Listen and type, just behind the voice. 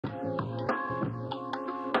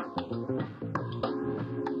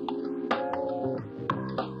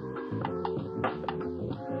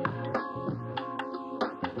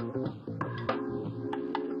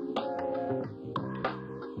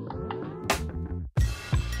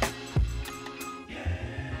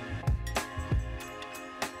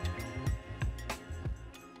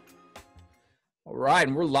right,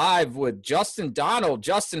 and we're live with Justin Donald.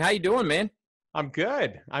 Justin, how you doing, man? I'm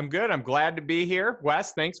good. I'm glad to be here.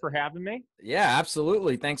 Wes, thanks for having me. Yeah,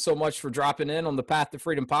 absolutely. Thanks so much for dropping in on the Path to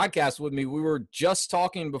Freedom podcast with me. We were just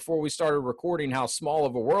talking before we started recording how small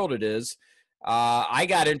of a world it is. I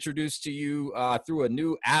got introduced to you through a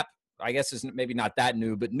new app. I guess it's maybe not that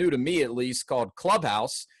new, but new to me at least, called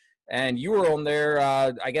Clubhouse. And you were on there,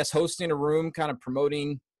 I guess, hosting a room, kind of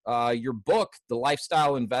promoting your book, The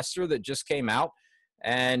Lifestyle Investor, that just came out.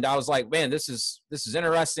 And I was like, man, this is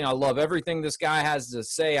interesting. I love everything this guy has to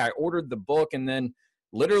say. I ordered the book, and then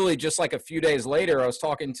literally just like a few days later, I was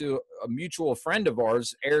talking to a mutual friend of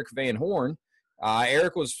ours, Eric Van Horn.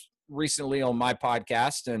 Eric was recently on my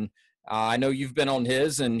podcast, and I know you've been on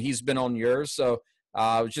his, and he's been on yours. So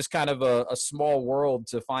it was just kind of a small world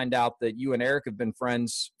to find out that you and Eric have been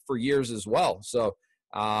friends for years as well. So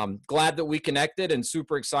glad that we connected, and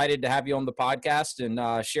super excited to have you on the podcast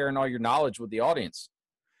and sharing all your knowledge with the audience.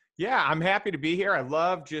 Yeah, I'm happy to be here. I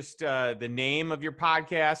love just the name of your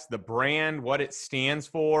podcast, the brand, what it stands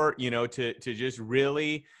for, to just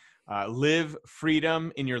really live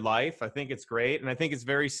freedom in your life. I think it's great. And I think it's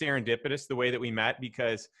very serendipitous the way that we met,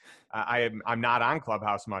 because I'm not on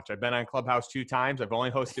Clubhouse much. I've been on Clubhouse 2 times. I've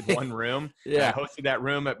only hosted one room. Yeah. I hosted that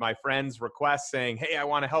room at my friend's request, saying, hey, I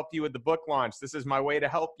want to help you with the book launch. This is my way to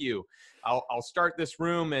help you. I'll start this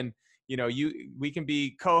room, and we can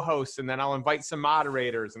be co-hosts, and then I'll invite some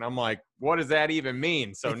moderators. And I'm like, what does that even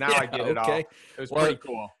mean? So now I get it all. It was pretty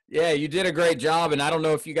cool. Yeah, you did a great job. And I don't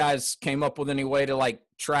know if you guys came up with any way to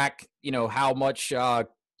track, how much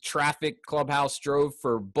traffic Clubhouse drove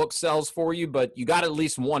for book sales for you, but you got at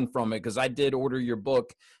least one from it, because I did order your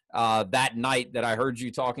book that night that I heard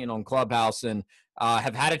you talking on Clubhouse, and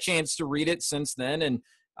have had a chance to read it since then. And,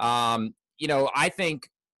 I think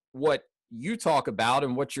what you talk about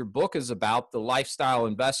and what your book is about, the lifestyle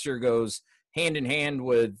investor, goes hand in hand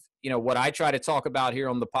with, what I try to talk about here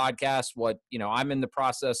on the podcast, what, I'm in the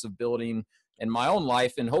process of building in my own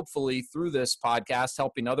life, and hopefully through this podcast,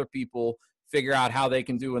 helping other people figure out how they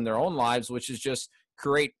can do in their own lives, which is just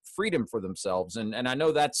create freedom for themselves. And I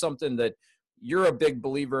know that's something that you're a big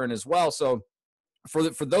believer in as well. So for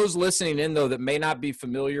those listening in, though, that may not be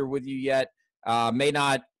familiar with you yet, may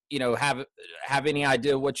not, have any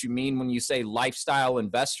idea what you mean when you say lifestyle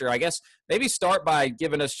investor, I guess maybe start by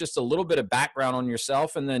giving us just a little bit of background on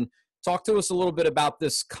yourself, and then talk to us a little bit about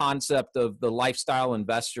this concept of the lifestyle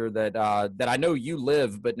investor that I know you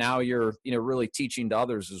live, but now you're, really teaching to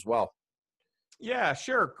others as well. Yeah,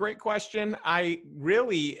 sure. Great question. I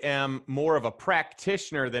really am more of a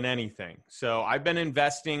practitioner than anything. So I've been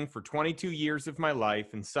investing for 22 years of my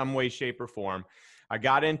life in some way, shape, or form. I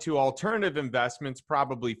got into alternative investments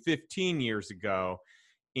probably 15 years ago,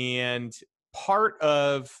 and part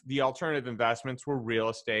of the alternative investments were real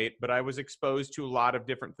estate, but I was exposed to a lot of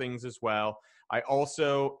different things as well. I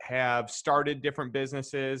also have started different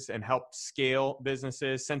businesses and helped scale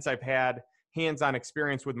businesses. Since I've had hands-on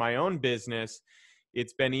experience with my own business,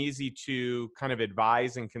 it's been easy to kind of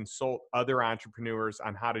advise and consult other entrepreneurs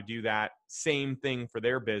on how to do that same thing for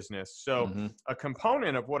their business. So a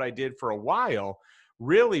component of what I did for a while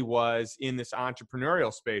really was in this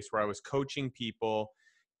entrepreneurial space, where I was coaching people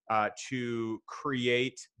to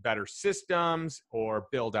create better systems, or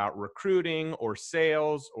build out recruiting or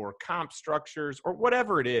sales or comp structures or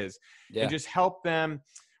whatever it is, and just help them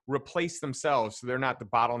replace themselves so they're not the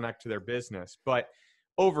bottleneck to their business. But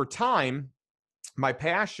over time, my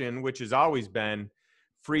passion, which has always been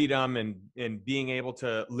freedom and being able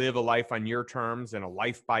to live a life on your terms and a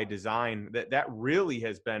life by design, that really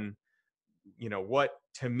has been, what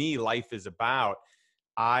to me life is about.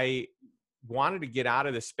 I wanted to get out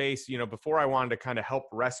of the space, before I wanted to kind of help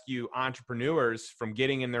rescue entrepreneurs from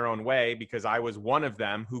getting in their own way, because I was one of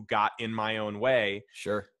them who got in my own way.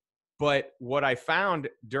 Sure. But what I found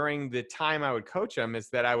during the time I would coach them is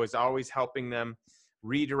that I was always helping them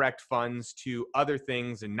redirect funds to other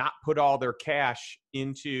things and not put all their cash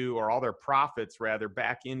into, or all their profits rather,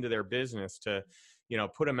 back into their business to,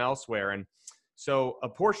 put them elsewhere. And so a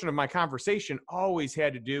portion of my conversation always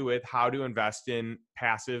had to do with how to invest in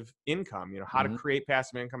passive income, how to create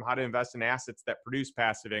passive income, how to invest in assets that produce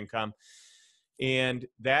passive income. And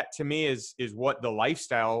that to me is what the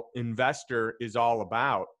lifestyle investor is all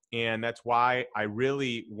about. And that's why I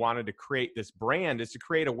really wanted to create this brand, is to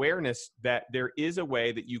create awareness that there is a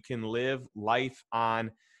way that you can live life on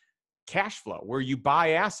cash flow, where you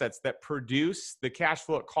buy assets that produce the cash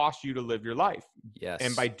flow it costs you to live your life. Yes.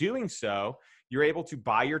 And by doing so, you're able to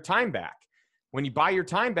buy your time back. When you buy your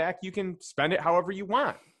time back, you can spend it however you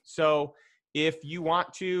want. So If you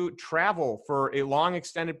want to travel for a long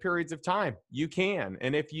extended periods of time, you can.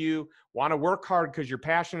 And if you want to work hard because you're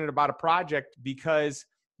passionate about a project because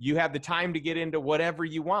you have the time to get into whatever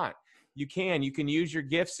you want, you can. You can use your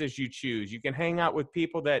gifts as you choose. You can hang out with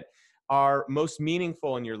people that are most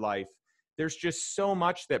meaningful in your life. There's just so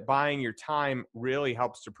much that buying your time really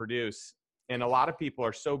helps to produce. And a lot of people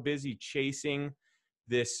are so busy chasing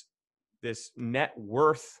this net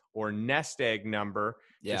worth or nest egg number,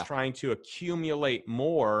 just Yeah, trying to accumulate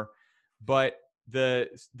more. But the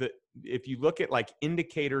if you look at like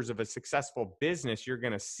indicators of a successful business, you're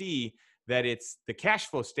going to see that it's the cash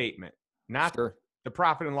flow statement, not sure. the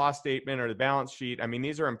profit and loss statement or the balance sheet. I mean,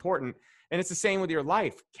 these are important. And it's the same with your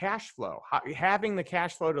life. Cash flow, having the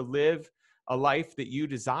cash flow to live a life that you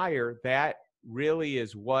desire, that really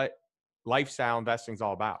is what lifestyle investing is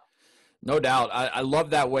all about. No doubt. I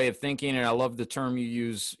love that way of thinking. And I love the term you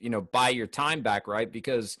use, buy your time back, right?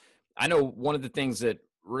 Because I know one of the things that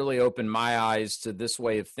really opened my eyes to this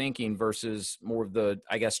way of thinking versus more of the,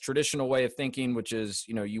 I guess, traditional way of thinking, which is,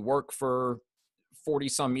 you work for 40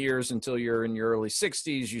 some years until you're in your early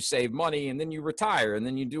 60s, you save money, and then you retire, and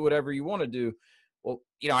then you do whatever you want to do. Well,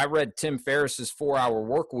 I read Tim Ferriss's 4 Hour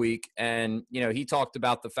Work Week, and, he talked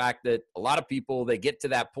about the fact that a lot of people, they get to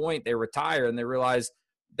that point, they retire, and they realize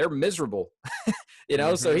they're miserable. So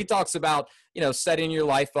Mm-hmm. he talks about, setting your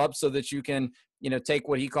life up so that you can, take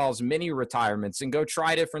what he calls mini retirements and go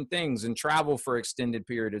try different things and travel for extended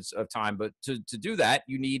periods of time. But to do that,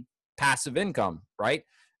 you need passive income, right?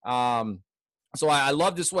 Um, so I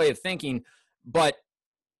love this way of thinking, but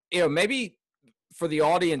maybe for the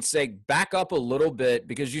audience sake, back up a little bit,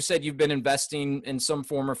 because you said you've been investing in some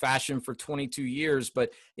form or fashion for 22 years.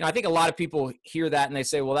 But, I think a lot of people hear that and they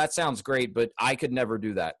say, well, that sounds great, but I could never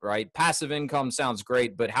do that, right? Passive income sounds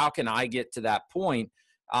great, but how can I get to that point?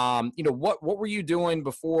 What were you doing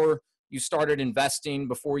before you started investing,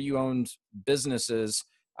 before you owned businesses?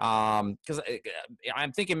 Because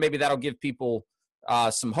I'm thinking maybe that'll give people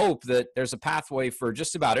some hope that there's a pathway for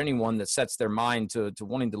just about anyone that sets their mind to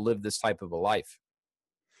wanting to live this type of a life.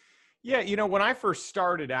 Yeah, when I first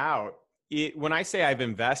started out, when I say I've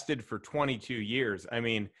invested for 22 years, I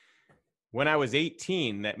mean, when I was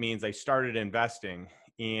 18, that means I started investing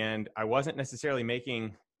and I wasn't necessarily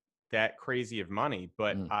making that crazy of money,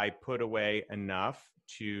 but Mm, I put away enough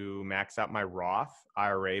to max out my Roth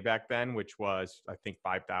IRA back then, which was, I think,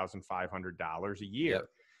 $5,500 a yep.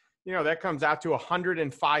 year. That comes out to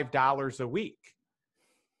 $105 a week.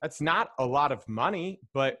 That's not a lot of money,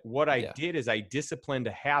 but what I Yeah. did is I disciplined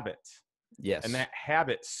a habit, and Yes. that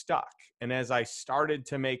habit stuck. And as I started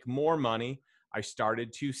to make more money, I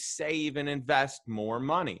started to save and invest more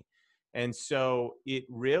money. And so it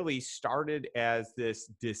really started as this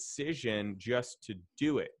decision just to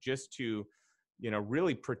do it, just to,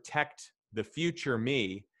 really protect the future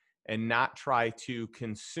me and not try to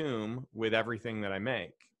consume with everything that I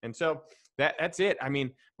make. And so that's it. I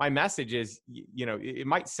mean, my message is, it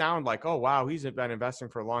might sound like, oh, wow, he's been investing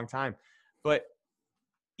for a long time, but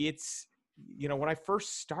it's, when I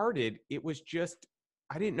first started, it was just,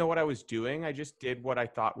 I didn't know what I was doing. I just did what I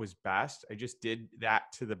thought was best. I just did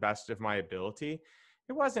that to the best of my ability.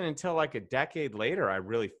 It wasn't until like a decade later I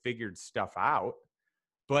really figured stuff out,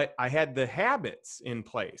 but I had the habits in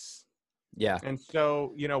place. Yeah. And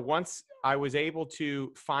so, once I was able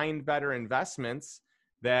to find better investments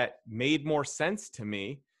that made more sense to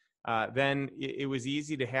me, then it was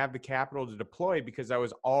easy to have the capital to deploy because I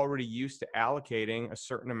was already used to allocating a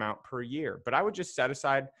certain amount per year. But I would just set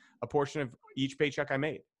aside a portion of each paycheck I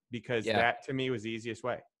made because Yeah. that to me was the easiest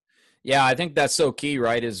way. Yeah, I think that's so key,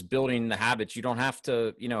 right? Is building the habits. You don't have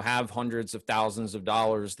to, have hundreds of thousands of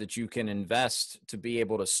dollars that you can invest to be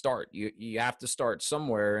able to start. You have to start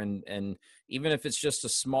somewhere, and even if it's just a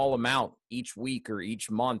small amount each week or each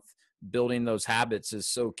month, building those habits is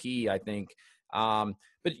so key, I think.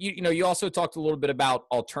 But you also talked a little bit about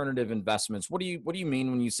alternative investments. What do you mean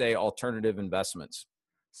when you say alternative investments?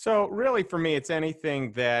 So really for me, it's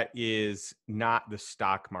anything that is not the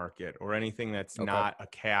stock market or anything that's Okay. not a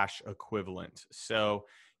cash equivalent. So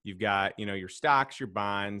you've got, your stocks, your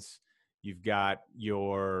bonds, you've got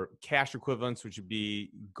your cash equivalents, which would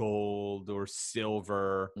be gold or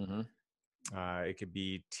silver. Hmm. It could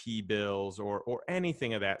be T-bills or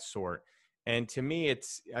anything of that sort. And to me, it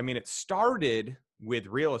started with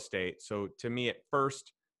real estate. So to me, at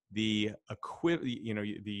first, the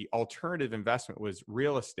alternative investment was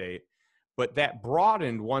real estate, but that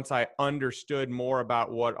broadened once I understood more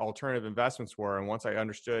about what alternative investments were, and once I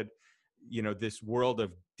understood, this world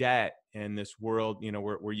of debt and this world,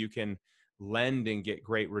 where you can lend and get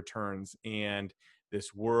great returns, and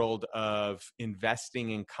this world of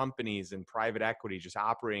investing in companies and private equity, just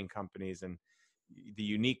operating companies, and the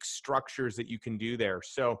unique structures that you can do there.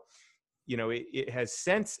 So, it has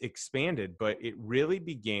since expanded, but it really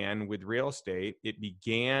began with real estate. It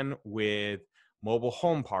began with mobile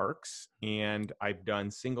home parks, and I've done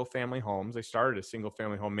single family homes. I started a single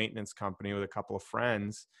family home maintenance company with a couple of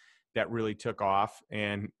friends that really took off.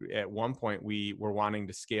 And at one point we were wanting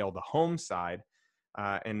to scale the home side.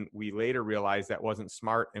 And we later realized that wasn't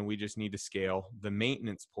smart, and we just need to scale the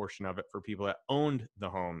maintenance portion of it for people that owned the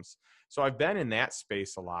homes. So I've been in that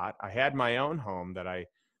space a lot. I had my own home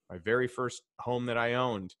my very first home that I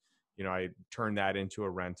owned, I turned that into a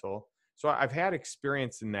rental. So I've had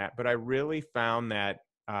experience in that, but I really found that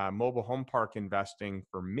mobile home park investing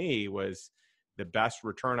for me was the best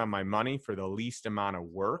return on my money for the least amount of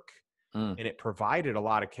work. Mm. And it provided a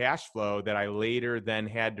lot of cash flow that I later then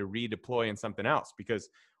had to redeploy in something else, because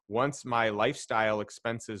once my lifestyle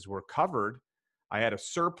expenses were covered, I had a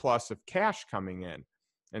surplus of cash coming in.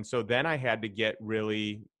 And so then I had to get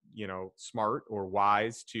really, smart or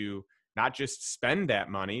wise to not just spend that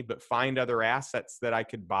money, but find other assets that I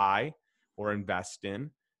could buy or invest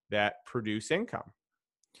in that produce income.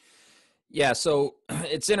 Yeah. So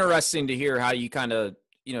it's interesting to hear how you kind of,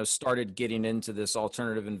 started getting into this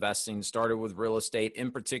alternative investing, started with real estate,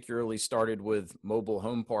 and particularly started with mobile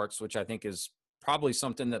home parks, which I think is probably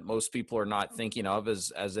something that most people are not thinking of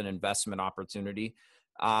as an investment opportunity.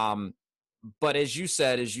 But as you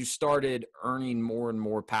said, as you started earning more and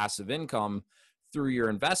more passive income through your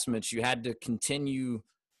investments, you had to continue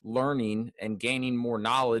learning and gaining more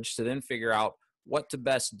knowledge to then figure out what to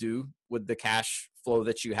best do with the cash flow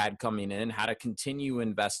that you had coming in, how to continue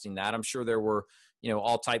investing that. I'm sure there were,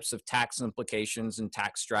 all types of tax implications and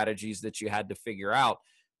tax strategies that you had to figure out.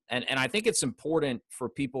 And I think it's important for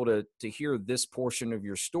people to hear this portion of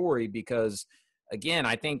your story, because again,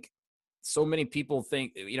 I think so many people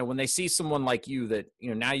think, when they see someone like you that,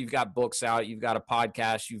 now you've got books out, you've got a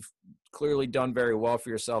podcast, you've clearly done very well for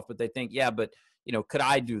yourself, but they think, yeah, but, could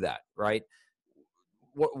I do that? Right.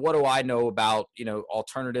 What do I know about,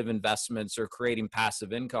 alternative investments or creating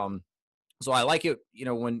passive income? So I like it,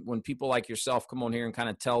 when people like yourself come on here and kind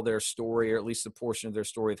of tell their story, or at least a portion of their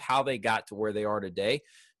story of how they got to where they are today.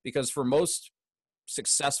 Because for most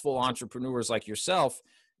successful entrepreneurs like yourself,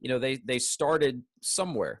 they started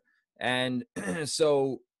somewhere. And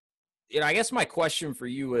so, I guess my question for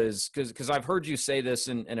you is, because I've heard you say this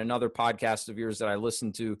in another podcast of yours that I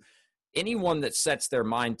listened to, anyone that sets their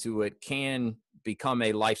mind to it can become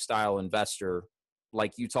a lifestyle investor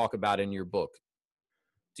like you talk about in your book.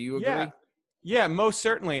 Do you Yeah. agree? Yeah, most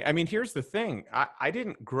certainly. I mean, here's the thing. I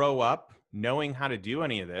didn't grow up knowing how to do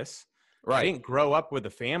any of this. I Right. didn't grow up with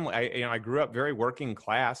a family. I grew up very working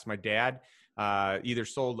class. My dad either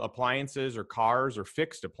sold appliances or cars or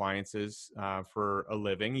fixed appliances for a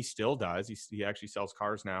living. He still does. He actually sells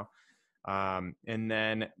cars now. And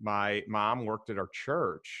then my mom worked at our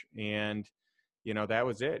church, and, that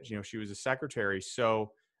was it. She was a secretary.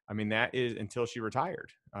 So, I mean, that is until she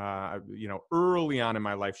retired. Early on in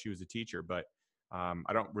my life, she was a teacher, but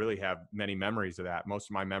I don't really have many memories of that. Most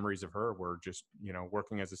of my memories of her were just,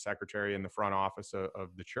 working as a secretary in the front office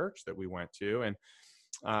of the church that we went to. And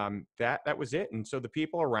that was it. And so the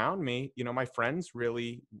people around me, my friends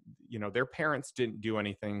really, their parents didn't do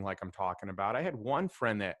anything like I'm talking about. I had one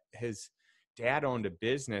friend that his dad owned a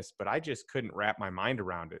business, but I just couldn't wrap my mind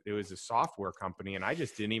around it. It was a software company, and I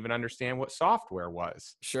just didn't even understand what software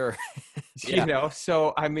was. Sure. Yeah.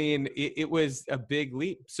 So I mean, it was a big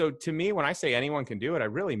leap. So to me, when I say anyone can do it, I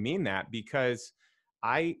really mean that, because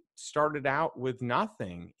I started out with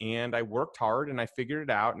nothing, and I worked hard, and I figured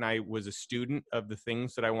it out, and I was a student of the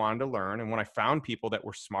things that I wanted to learn. And when I found people that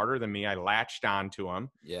were smarter than me, I latched onto them.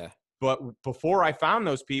 Yeah. But before I found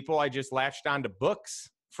those people, I just latched onto books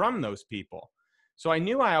from those people. So I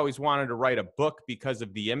knew I always wanted to write a book because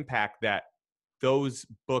of the impact that those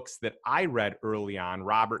books that I read early on,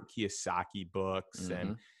 Robert Kiyosaki books.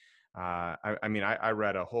 Mm-hmm. And I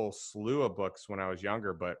read a whole slew of books when I was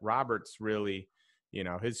younger, but Robert's really,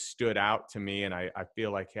 his stood out to me, and I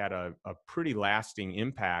feel like had a pretty lasting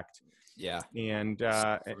impact. Yeah. And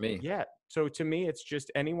For me. yeah, so to me, it's just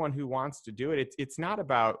anyone who wants to do it. It's not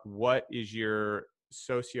about what is your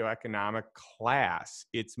socioeconomic class.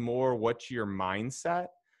 It's more what's your mindset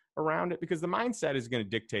around it, because the mindset is going to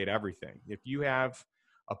dictate everything. If you have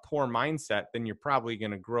a poor mindset, then you're probably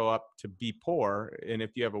going to grow up to be poor. And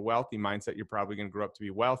if you have a wealthy mindset, you're probably going to grow up to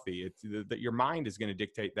be wealthy. It's that your mind is going to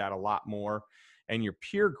dictate that a lot more, and your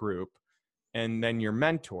peer group, and then your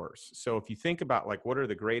mentors. So if you think about, like, what are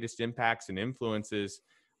the greatest impacts and influences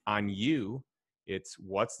on you, It's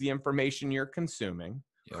what's the information you're consuming?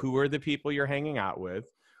 Yep. Who are the people you're hanging out with?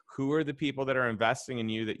 Who are the people that are investing in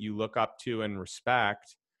you that you look up to and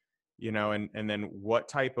respect? And then what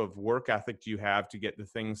type of work ethic do you have to get the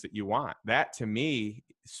things that you want? That to me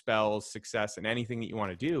spells success in anything that you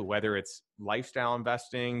want to do, whether it's lifestyle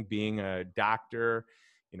investing, being a doctor,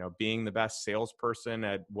 being the best salesperson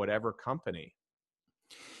at whatever company.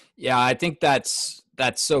 Yeah, I think that's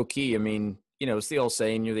so key. I mean, it's the old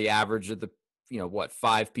saying, you're the average of the, what,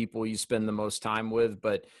 five people you spend the most time with.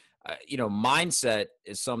 But, mindset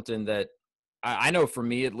is something that I know for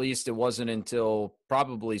me, at least, it wasn't until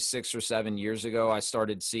probably 6 or 7 years ago I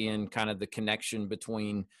started seeing kind of the connection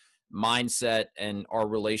between mindset and our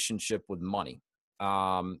relationship with money.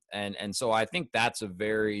 And so I think that's a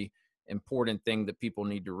very important thing that people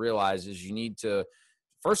need to realize is you need to,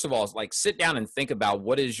 first of all, like sit down and think about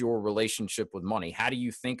what is your relationship with money. How do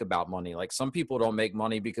you think about money? Like some people don't make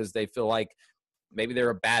money because they feel like maybe they're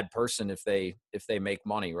a bad person if they make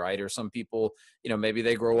money, right? Or some people, maybe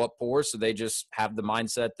they grow up poor, so they just have the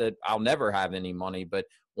mindset that I'll never have any money. But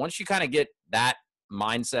once you kind of get that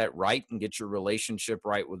mindset right and get your relationship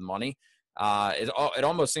right with money, it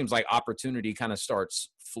almost seems like opportunity kind of starts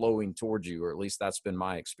flowing towards you, or at least that's been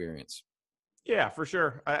my experience. Yeah, for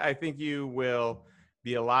sure. I think you will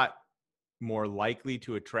be a lot more likely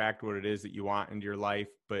to attract what it is that you want into your life.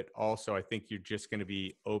 But also, I think you're just going to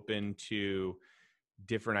be open to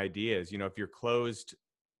different ideas. If you're closed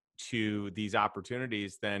to these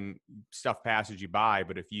opportunities, then stuff passes you by.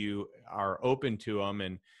 But if you are open to them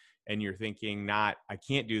and you're thinking not, I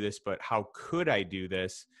can't do this, but how could I do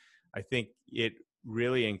this? I think it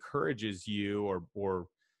really encourages you or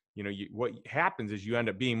what happens is you end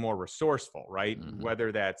up being more resourceful, right? Mm-hmm.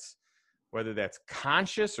 Whether that's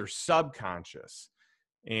conscious or subconscious.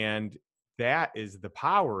 And that is the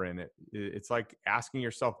power in it. It's like asking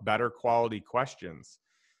yourself better quality questions,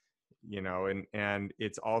 and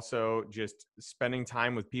it's also just spending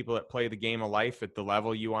time with people that play the game of life at the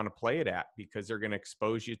level you want to play it at, because they're going to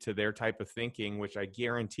expose you to their type of thinking, which I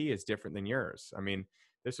guarantee is different than yours. I mean,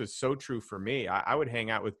 this was so true for me. I would hang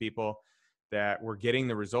out with people that were getting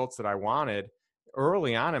the results that I wanted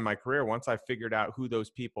early on in my career, once I figured out who those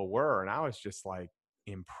people were. And I was just like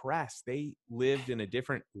impressed. They lived in a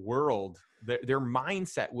different world. Their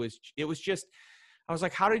mindset was just, I was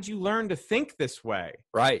like, how did you learn to think this way?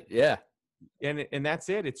 Right. Yeah. And that's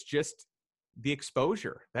it. It's just the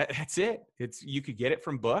exposure. That's it. You could get it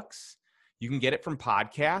from books. You can get it from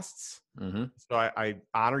podcasts. Mm-hmm. So I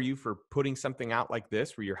honor you for putting something out like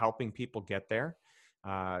this where you're helping people get there.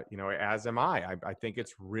 As am I. I think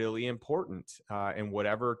it's really important in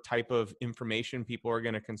whatever type of information people are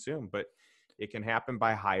going to consume. But it can happen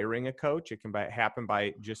by hiring a coach. It can happen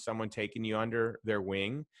by just someone taking you under their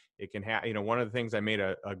wing. It can one of the things I made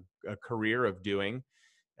a career of doing,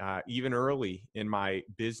 even early in my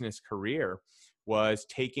business career, was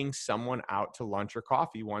taking someone out to lunch or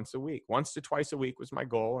coffee once a week. 1 to 2 a week was my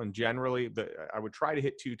goal. And generally I would try to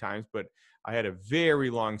hit 2 times, but I had a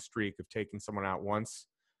very long streak of taking someone out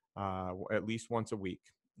at least once a week.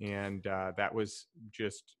 And that was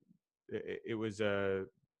just, it was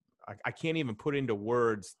I can't even put into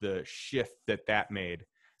words the shift that made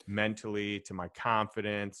mentally, to my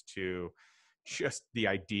confidence, to just the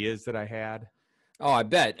ideas that I had. Oh, I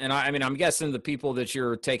bet. And I mean, I'm guessing the people that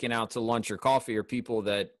you're taking out to lunch or coffee are people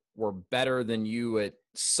that were better than you at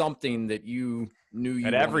something that you knew you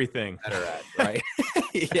At wanted everything. to be better at, right?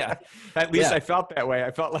 Yeah. At least Yeah. I felt that way.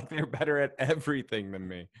 I felt like they're better at everything than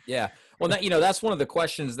me. Yeah. Well, that's one of the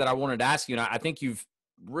questions that I wanted to ask you. And I think you've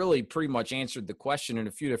really pretty much answered the question in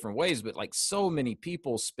a few different ways, but like so many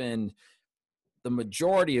people spend the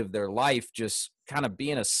majority of their life just kind of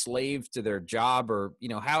being a slave to their job, or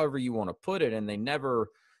however you want to put it, and they never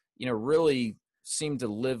really seem to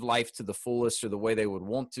live life to the fullest or the way they would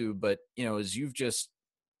want to. But as you've just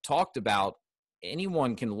talked about,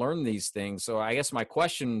 anyone can learn these things. So I guess my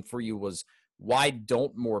question for you was, why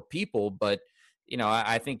don't more people? But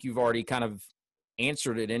I think you've already kind of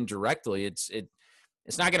answered it indirectly. It's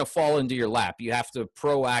not going to fall into your lap. You have to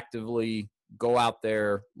proactively go out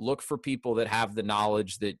there, look for people that have the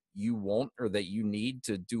knowledge that you want or that you need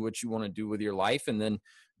to do what you want to do with your life, and then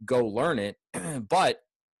go learn it. But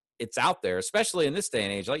it's out there, especially in this day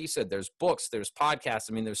and age. Like you said, there's books, there's podcasts.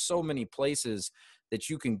 I mean, there's so many places that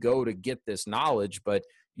you can go to get this knowledge, but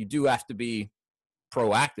you do have to be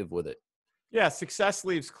proactive with it. Yeah, success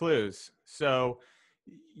leaves clues. So,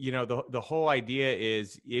 the whole idea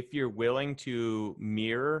is, if you're willing to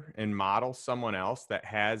mirror and model someone else that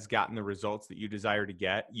has gotten the results that you desire to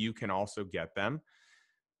get, you can also get them.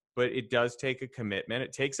 but it does take a commitment.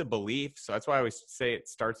 It takes a belief. So that's why I always say it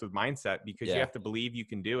starts with mindset, because you Yeah. have to believe you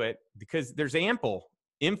can do it, because there's ample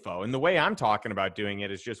info. And the way I'm talking about doing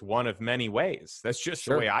it is just one of many ways. That's just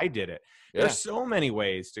the way Sure. I did it. There's Yeah. so many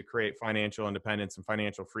ways to create financial independence and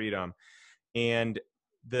financial freedom. And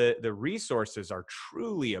the resources are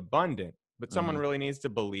truly abundant, but someone Hmm. really needs to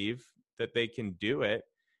believe that they can do it.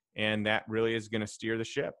 And that really is going to steer the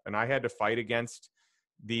ship. And I had to fight against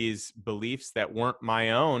these beliefs that weren't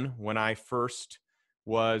my own when I first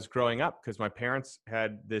was growing up, because my parents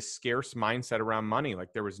had this scarce mindset around money.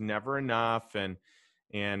 Like there was never enough.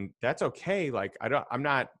 And that's okay. Like I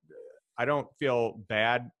don't feel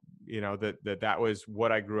bad, that was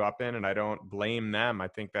what I grew up in, and I don't blame them. I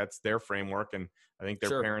think that's their framework, and I think their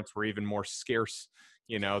Sure. parents were even more scarce,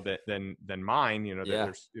 than mine. That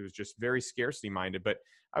Yeah. it was just very scarcity minded. But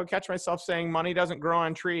I would catch myself saying money doesn't grow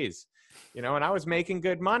on trees, and I was making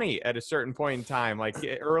good money at a certain point in time, like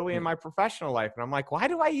early in my professional life, and I'm like, why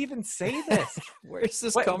do I even say this? Where's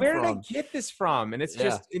this What, come where did I from? get this from? And it's Yeah.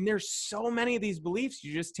 just, and there's so many of these beliefs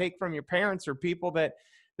you just take from your parents or people that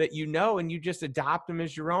and you just adopt them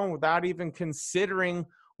as your own without even considering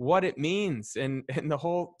what it means and the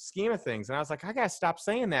whole scheme of things. And I was like, I gotta stop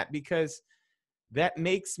saying that, because that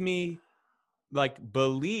makes me like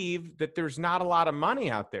believe that there's not a lot of money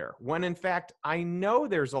out there, when in fact I know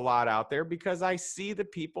there's a lot out there because I see the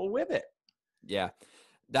people with it. Yeah.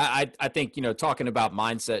 I think, talking about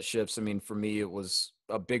mindset shifts, I mean, for me, it was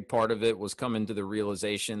a big part of it was coming to the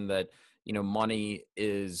realization that, money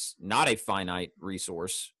is not a finite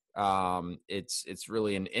resource. It's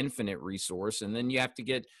really an infinite resource. And then you have to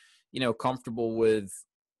get, comfortable with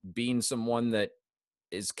being someone that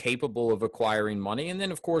is capable of acquiring money. And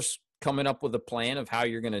then, of course, coming up with a plan of how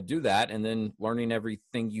you're going to do that, and then learning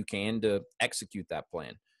everything you can to execute that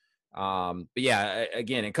plan. But yeah,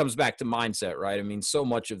 again, it comes back to mindset, right? I mean, so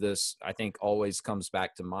much of this, I think, always comes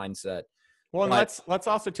back to mindset. Well, and But let's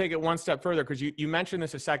also take it one step further, because you mentioned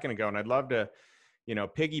this a second ago, and I'd love to,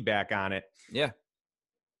 piggyback on it. yeah.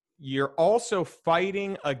 You're also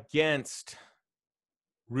fighting against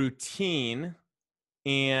routine,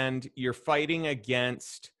 and you're fighting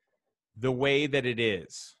against the way that it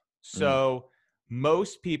is. Mm, So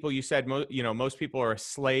most people, you said, most people are a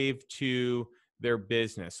slave to their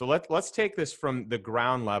business. So let's take this from the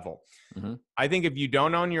ground level. hmm. I think if you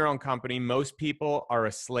don't own your own company, most people are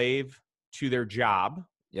a slave to their job.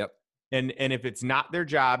 Yep. And if it's not their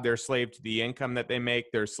job, they're a slave to the income that they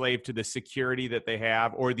make. They're a slave to the security that they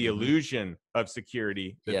have, or the Hmm. illusion of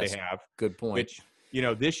security that they Yes. have, Good point. which,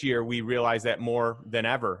 this year we realize that more than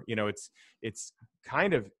ever. It's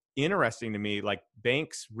kind of interesting to me, like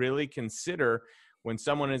banks really consider, when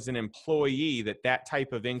someone is an employee, that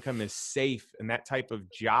type of income is safe and that type of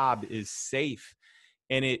job is safe.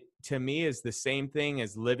 And it, to me, is the same thing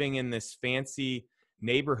as living in this fancy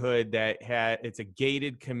neighborhood it's a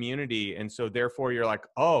gated community. And so therefore you're like,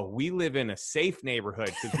 oh, we live in a safe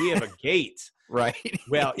neighborhood because we have a gate. Right.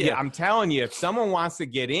 Well, yeah, Yeah. I'm telling you, if someone wants to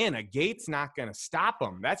get in, a gate's not going to stop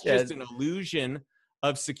them. That's Yeah. just an illusion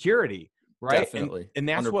of security, right? And Definitely. and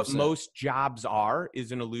that's what 100%. most jobs are,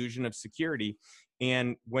 is an illusion of security.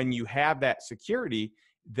 And when you have that security,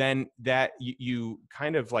 then that you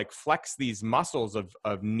kind of like flex these muscles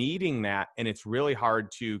of needing that, and it's really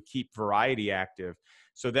hard to keep variety active.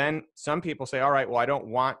 So then some people say, all right, well, I don't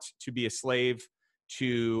want to be a slave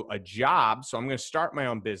to a job, so I'm going to start my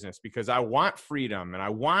own business because I want freedom and I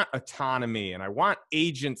want autonomy and I want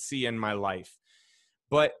agency in my life.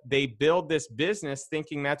 But they build this business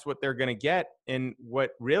thinking that's what they're going to get. And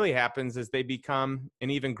what really happens is they become an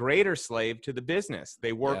even greater slave to the business. They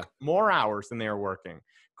Yeah. work more hours than they're working.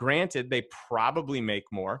 Granted, they probably make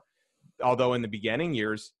more, although in the beginning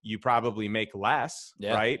years, you probably make less,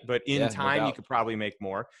 Yeah. right? But in Yeah. No time, you doubt. could probably make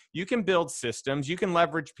more. You can build systems, you can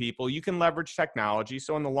leverage people, you can leverage technology.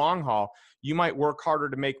 So in the long haul, you might work harder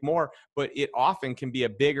to make more, but it often can be a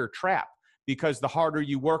bigger trap, because the harder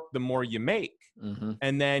you work, the more you make. Hmm.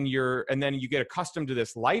 And then you get accustomed to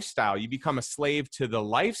this lifestyle. You become a slave to the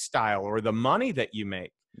lifestyle or the money that you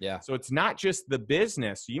make. Yeah. So it's not just the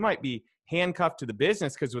business. You might be handcuffed to the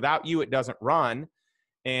business because without you, it doesn't run.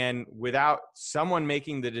 And without someone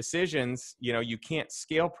making the decisions, you can't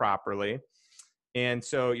scale properly. And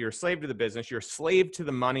so you're a slave to the business. You're a slave to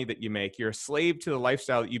the money that you make. You're a slave to the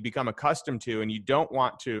lifestyle that you become accustomed to, and you don't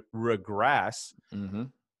want to regress. Hmm.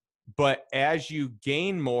 But as you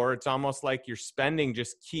gain more, it's almost like your spending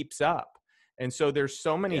just keeps up. And so there's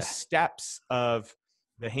so many Yeah. steps of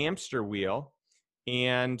the hamster wheel.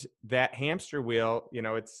 And that hamster wheel,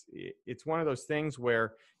 it's one of those things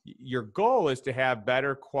where your goal is to have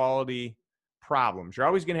better quality problems. You're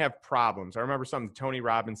always going to have problems. I remember something Tony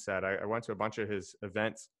Robbins said. I went to a bunch of his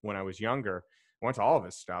events when I was younger. I went to all of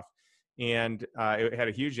his stuff, and it had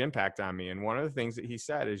a huge impact on me. And one of the things that he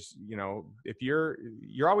said is, if you're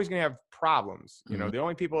always going to have problems. The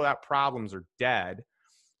only people without problems are dead.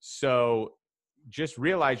 So just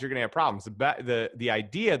realize you're going to have problems.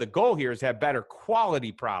 The goal here is to have better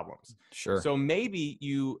quality problems. Sure. So maybe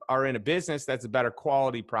you are in a business that's a better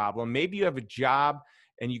quality problem. Maybe you have a job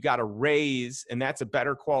and you got a raise, and that's a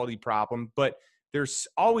better quality problem. But there's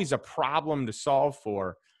always a problem to solve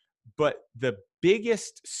for. But the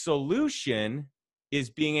biggest solution is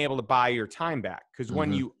being able to buy your time back. Because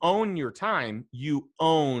when you own your time, you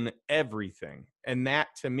own everything. And that,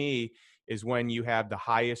 to me, is when you have the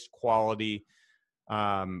highest quality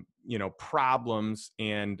problems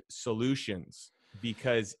and solutions,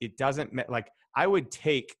 because it doesn't like I would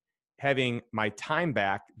take having my time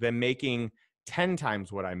back than making 10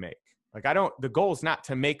 times what I make. Like the goal is not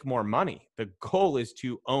to make more money. The goal is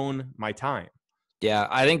to own my time. Yeah.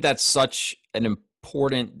 I think that's such an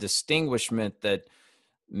important distinguishment that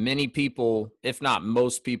many people, if not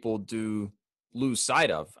most people, do lose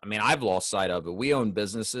sight of. I mean, I've lost sight of it. We own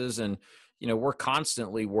businesses, and we're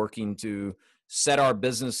constantly working to set our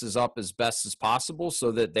businesses up as best as possible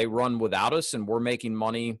so that they run without us and we're making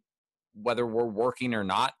money whether we're working or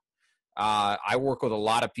not. I work with a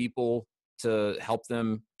lot of people to help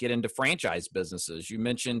them get into franchise businesses. You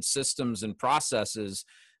mentioned systems and processes.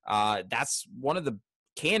 That's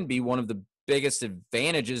can be one of the biggest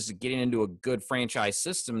advantages of getting into a good franchise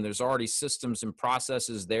system. There's already systems and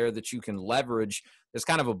processes there that you can leverage. There's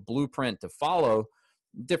kind of a blueprint to follow.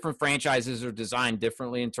 Different franchises are designed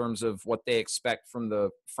differently in terms of what they expect from the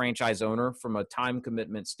franchise owner from a time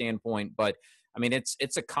commitment standpoint. But I mean,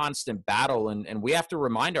 it's a constant battle, and we have to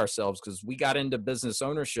remind ourselves, because we got into business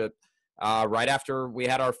ownership right after we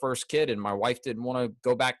had our first kid, and my wife didn't want to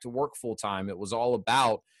go back to work full time. It was all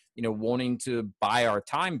about, wanting to buy our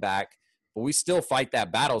time back, but we still fight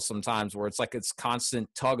that battle sometimes, where it's like it's constant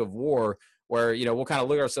tug of war, where, we'll kind of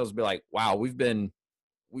look at ourselves and be like, wow, we've been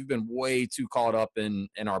way too caught up in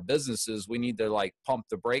our businesses. We need to like pump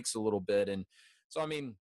the brakes a little bit. And so, I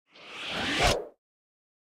mean,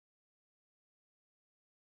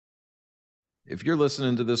 if you're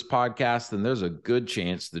listening to this podcast, then there's a good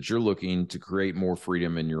chance that you're looking to create more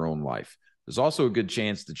freedom in your own life. There's also a good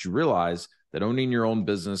chance that you realize that owning your own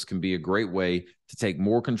business can be a great way to take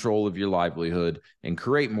more control of your livelihood and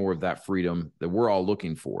create more of that freedom that we're all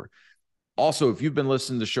looking for. Also, if you've been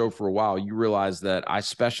listening to the show for a while, you realize that I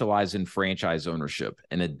specialize in franchise ownership.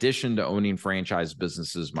 In addition to owning franchise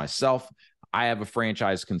businesses myself, I have a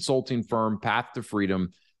franchise consulting firm, Path to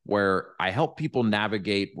Freedom, where I help people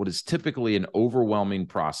navigate what is typically an overwhelming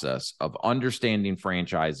process of understanding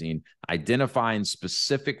franchising, identifying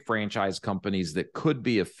specific franchise companies that could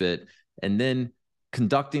be a fit, and then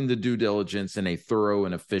conducting the due diligence in a thorough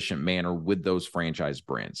and efficient manner with those franchise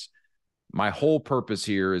brands. My whole purpose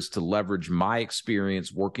here is to leverage my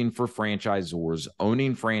experience working for franchisors,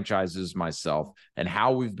 owning franchises myself, and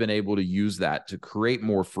how we've been able to use that to create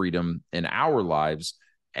more freedom in our lives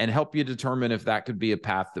and help you determine if that could be a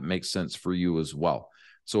path that makes sense for you as well.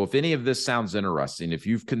 So if any of this sounds interesting, if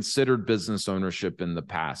you've considered business ownership in the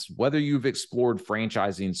past, whether you've explored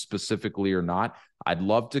franchising specifically or not, I'd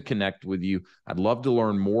love to connect with you. I'd love to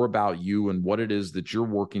learn more about you and what it is that you're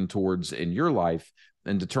working towards in your life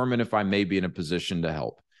and determine if I may be in a position to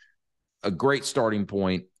help. A great starting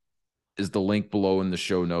point is the link below in the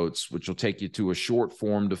show notes, which will take you to a short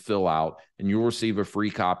form to fill out, and you'll receive a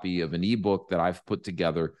free copy of an ebook that I've put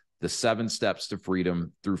together, The 7 Steps to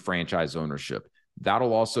Freedom Through Franchise Ownership.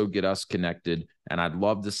 That'll also get us connected, and I'd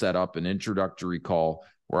love to set up an introductory call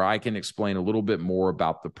where I can explain a little bit more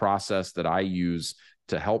about the process that I use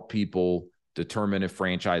to help people determine if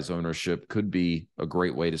franchise ownership could be a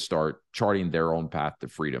great way to start charting their own path to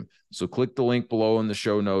freedom. So click the link below in the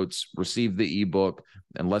show notes, receive the ebook,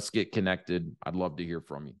 and let's get connected. I'd love to hear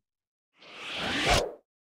from you.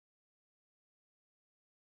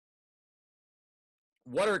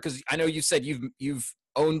 Because I know you said you've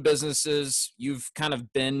owned businesses, you've kind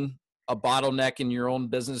of been a bottleneck in your own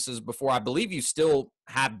businesses before. I believe you still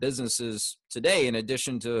have businesses today in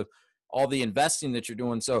addition to all the investing that you're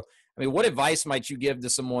doing. So, I mean, what advice might you give to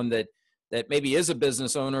someone that maybe is a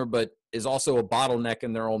business owner, but is also a bottleneck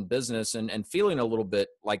in their own business and feeling a little bit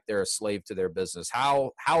like they're a slave to their business?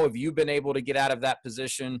 How have you been able to get out of that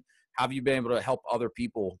position? How have you been able to help other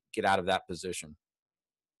people get out of that position?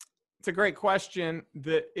 It's a great question.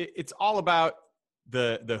 It's all about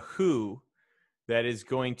the who that is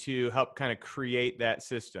going to help kind of create that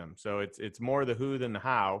system. So it's more the who than the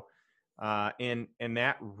how. And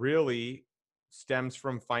that really stems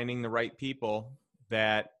from finding the right people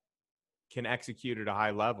that can execute at a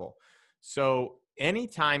high level. So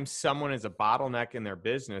anytime someone is a bottleneck in their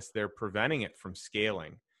business, they're preventing it from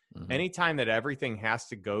scaling. Mm-hmm. Anytime that everything has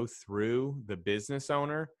to go through the business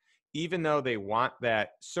owner, even though they want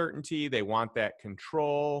that certainty, they want that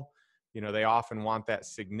control, they often want that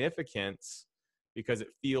significance because it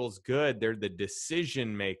feels good. They're the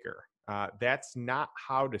decision maker. That's not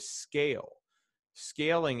how to scale.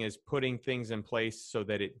 Scaling is putting things in place so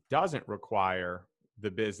that it doesn't require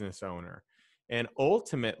the business owner. And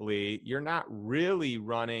ultimately, you're not really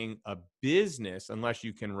running a business unless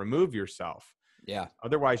you can remove yourself. Yeah.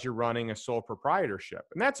 Otherwise, you're running a sole proprietorship.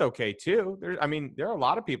 And that's okay too. There are a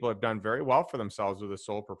lot of people who have done very well for themselves with a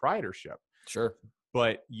sole proprietorship. Sure.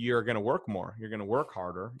 But you're going to work more. You're going to work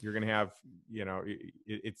harder. You're going to have,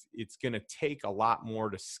 it's going to take a lot more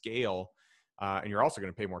to scale. And you're also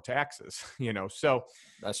going to pay more taxes, so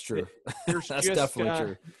that's true. There's that's just, definitely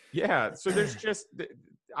true. Yeah. So there's just,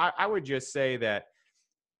 I would just say that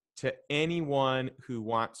to anyone who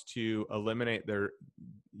wants to eliminate them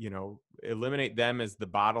as the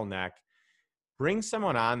bottleneck, bring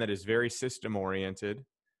someone on that is very system oriented,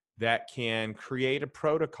 that can create a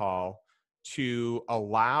protocol to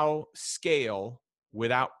allow scale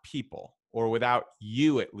without people, or without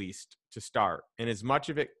you at least to start. And as much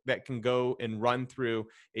of it that can go and run through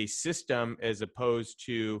a system as opposed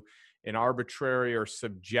to an arbitrary or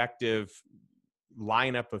subjective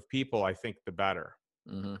lineup of people, I think the better.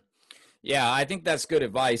 Mm-hmm. Yeah, I think that's good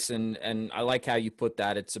advice. And I like how you put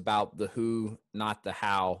that. It's about the who, not the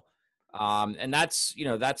how. And that's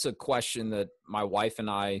a question that my wife and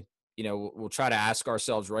I, we'll try to ask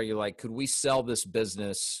ourselves regularly, like, could we sell this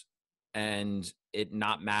business and it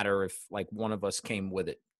not matter if like one of us came with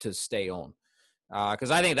it to stay on?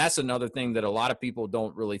 Because I think that's another thing that a lot of people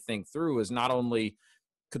don't really think through, is not only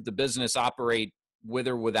could the business operate with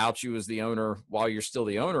or without you as the owner while you're still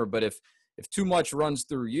the owner, but if too much runs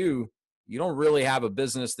through you, you don't really have a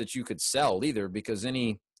business that you could sell either, because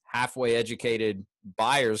any halfway educated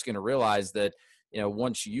buyer is going to realize that,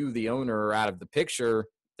 once you, the owner, are out of the picture,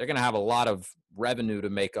 they're going to have a lot of revenue to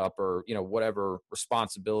make up, or, whatever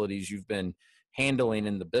responsibilities you've been handling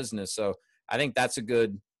in the business. So I think that's a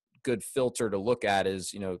good filter to look at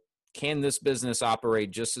is, can this business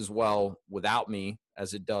operate just as well without me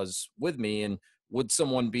as it does with me? And would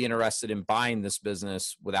someone be interested in buying this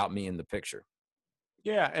business without me in the picture?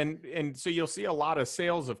 Yeah. And so you'll see a lot of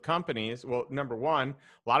sales of companies. Well, number one,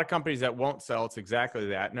 a lot of companies that won't sell, it's exactly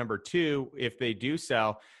that. Number two, if they do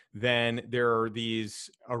sell, then there are these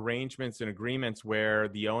arrangements and agreements where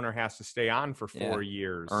the owner has to stay on for 4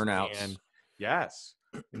 years. Earnouts. And yes.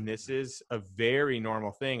 And this is a very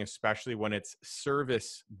normal thing, especially when it's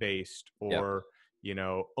service based or,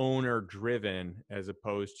 owner driven, as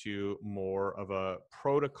opposed to more of a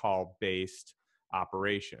protocol based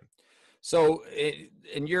operation. So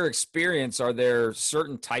in your experience, are there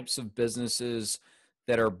certain types of businesses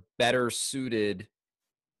that are better suited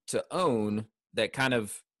to own that kind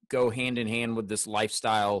of go hand in hand with this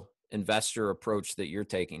lifestyle investor approach that you're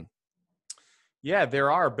taking? Yeah,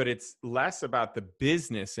 there are, but it's less about the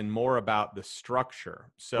business and more about the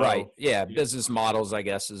structure. So, right. Yeah. Business models, I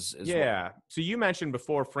guess, is yeah. So you mentioned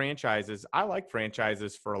before franchises. I like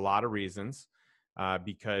franchises for a lot of reasons.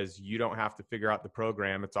 Because you don't have to figure out the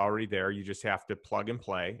program. It's already there. You just have to plug and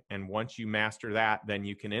play. And once you master that, then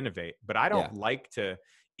you can innovate. But I don't like to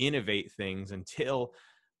innovate things until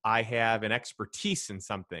I have an expertise in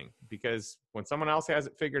something, because when someone else has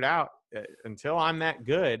it figured out, until I'm that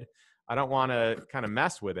good, I don't want to kind of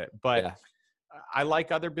mess with it. But I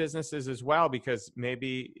like other businesses as well, because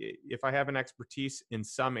maybe if I have an expertise in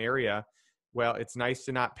some area, well, it's nice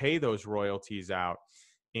to not pay those royalties out.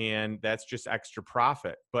 And that's just extra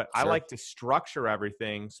profit. But I like to structure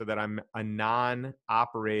everything so that I'm a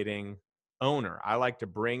non-operating owner. I like to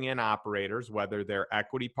bring in operators, whether they're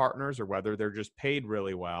equity partners or whether they're just paid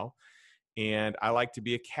really well. And I like to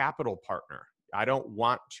be a capital partner. I don't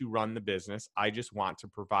want to run the business. I just want to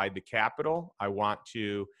provide the capital. I want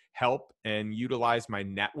to help and utilize my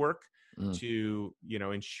network to,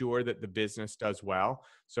 ensure that the business does well.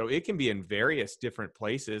 So it can be in various different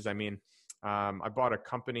places. I mean, I bought a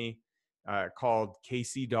company called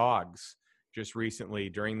KC Dogs just recently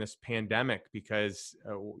during this pandemic, because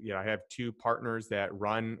I have two partners that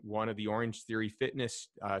run one of the Orange Theory fitness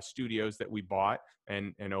studios that we bought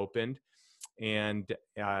and opened. And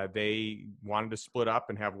they wanted to split up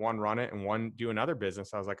and have one run it and one do another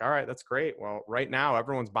business. I was like, all right, that's great. Well, right now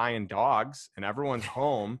everyone's buying dogs and everyone's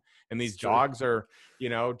home, and these dogs are,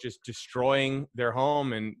 just destroying their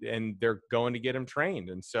home, and they're going to get them trained.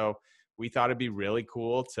 And so we thought it'd be really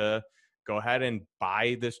cool to go ahead and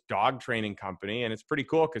buy this dog training company. And it's pretty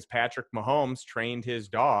cool because Patrick Mahomes trained his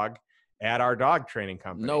dog at our dog training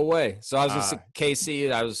company. No way. So I was just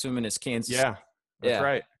KC. I was assuming it's Kansas. Yeah, that's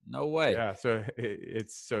right. No way. Yeah. So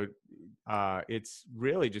it's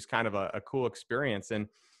really just kind of a cool experience. And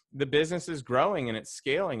the business is growing and it's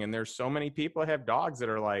scaling. And there's so many people that have dogs that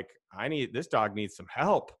are like, this dog needs some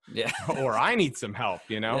help. Yeah. Or I need some help,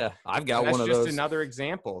 Yeah. I've got one of those. That's just another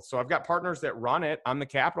example. So I've got partners that run it. I'm the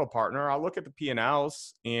capital partner. I'll look at the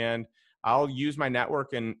P&Ls and I'll use my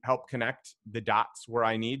network and help connect the dots where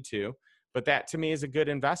I need to. But that to me is a good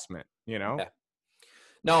investment, Yeah.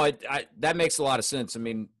 No, that makes a lot of sense. I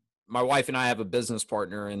mean, my wife and I have a business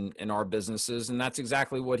partner in our businesses, and that's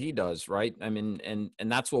exactly what he does, right? I mean, and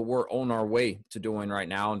that's what we're on our way to doing right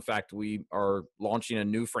now. In fact, we are launching a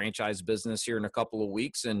new franchise business here in a couple of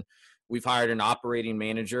weeks, and we've hired an operating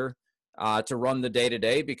manager to run the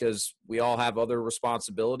day-to-day because we all have other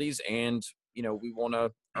responsibilities, and we want to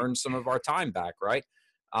earn some of our time back, right?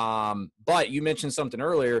 But you mentioned something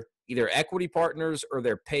earlier, either equity partners or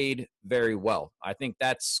they're paid very well. I think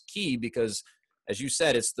that's key because, as you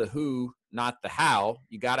said, it's the who, not the how.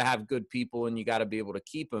 You got to have good people and you got to be able to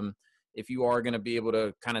keep them if you are going to be able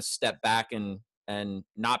to kind of step back and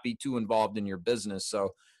not be too involved in your business.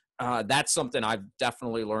 So that's something I've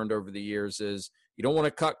definitely learned over the years is you don't want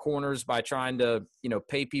to cut corners by trying to,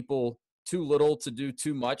 pay people too little to do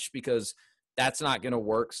too much because that's not going to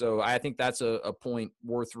work. So I think that's a point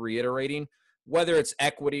worth reiterating, whether it's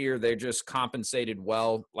equity or they're just compensated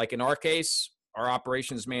well. Like in our case, our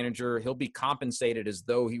operations manager, he'll be compensated as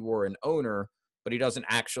though he were an owner, but he doesn't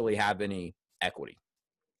actually have any equity.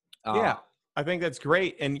 Yeah, I think that's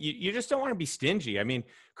great. And you just don't want to be stingy. I mean,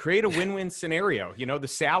 create a win-win scenario. The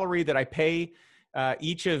salary that I pay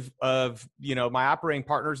each of my operating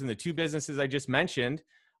partners in the two businesses I just mentioned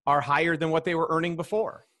are higher than what they were earning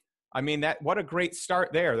before. I mean, what a great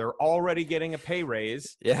start there. They're already getting a pay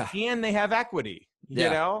raise. Yeah. And they have equity, you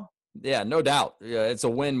know? Yeah, no doubt. Yeah, it's a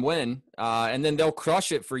win-win. And then they'll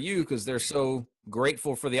crush it for you because they're so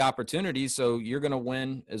grateful for the opportunity. So you're going to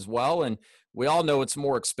win as well. And we all know it's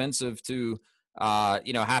more expensive to,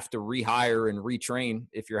 have to rehire and retrain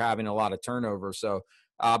if you're having a lot of turnover. So,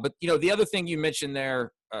 but the other thing you mentioned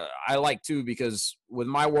there, I like too, because with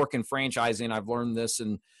my work in franchising, I've learned this,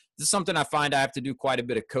 and this is something I find I have to do quite a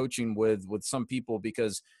bit of coaching with some people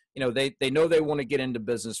because they know they want to get into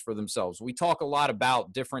business for themselves. We talk a lot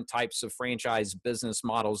about different types of franchise business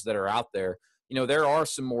models that are out there. There are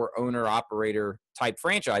some more owner operator type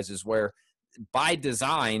franchises where by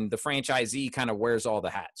design, the franchisee kind of wears all the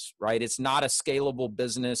hats, right? It's not a scalable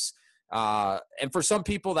business. And for some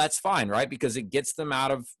people, that's fine, right? Because it gets them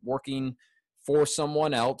out of working for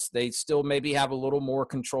someone else. They still maybe have a little more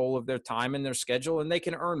control of their time and their schedule, and they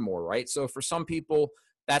can earn more, right? So for some people,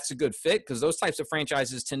 that's a good fit because those types of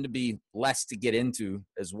franchises tend to be less to get into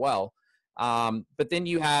as well. But then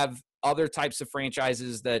you have other types of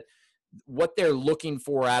franchises that what they're looking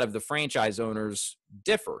for out of the franchise owners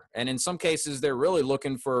differ. And in some cases, they're really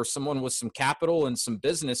looking for someone with some capital and some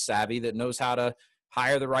business savvy that knows how to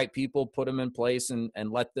hire the right people, put them in place,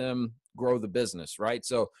 and let them grow the business, right?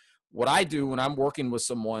 So what I do when I'm working with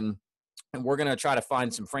someone and we're going to try to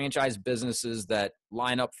find some franchise businesses that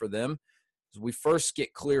line up for them, we first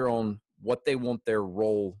get clear on what they want their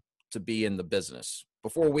role to be in the business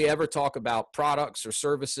before we ever talk about products or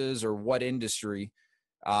services or what industry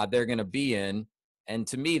they're going to be in. And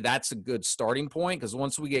to me, that's a good starting point because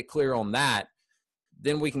once we get clear on that,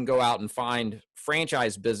 then we can go out and find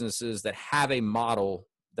franchise businesses that have a model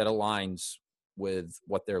that aligns with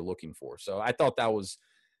what they're looking for. So I thought that was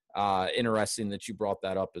interesting that you brought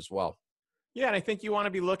that up as well. Yeah, and I think you want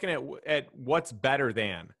to be looking at what's better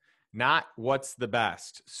than, not what's the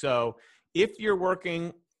best. So if you're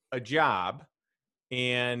working a job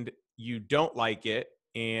and you don't like it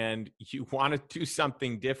and you want to do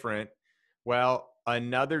something different, well,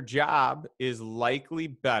 another job is likely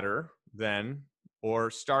better than,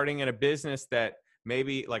 or starting in a business that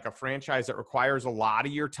maybe like a franchise that requires a lot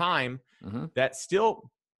of your time, that's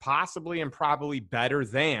still possibly and probably better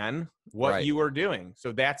than what you are doing.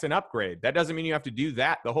 So that's an upgrade. That doesn't mean you have to do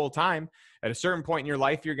that the whole time. At a certain point in your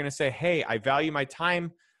life, you're going to say, hey, I value my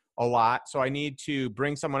time a lot, so I need to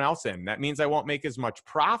bring someone else in. That means I won't make as much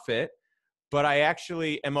profit, but I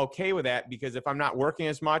actually am okay with that because if I'm not working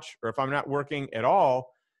as much or if I'm not working at all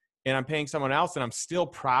and I'm paying someone else and I'm still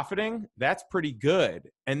profiting, that's pretty good.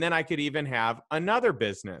 And then I could even have another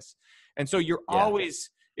business. And so you're always,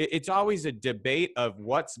 it's always a debate of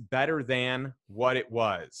what's better than what it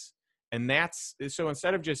was. And so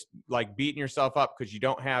instead of just like beating yourself up because you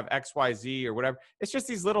don't have X, Y, Z or whatever, it's just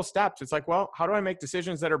these little steps. It's like, well, how do I make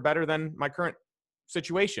decisions that are better than my current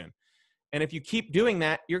situation? And if you keep doing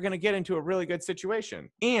that, you're going to get into a really good situation,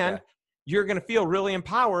 and you're going to feel really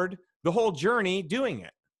empowered the whole journey doing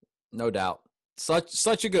it. No doubt.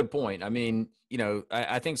 Such a good point. I mean,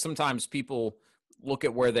 I think sometimes people look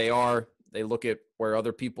at where they are, they look at where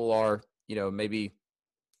other people are, maybe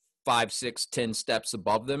 5, 6, 10 steps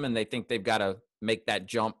above them, and they think they've got to make that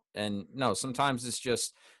jump. And no, sometimes it's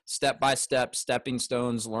just step by step, stepping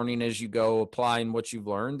stones, learning as you go, applying what you've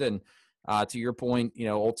learned. And to your point,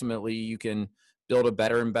 ultimately you can build a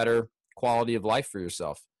better and better quality of life for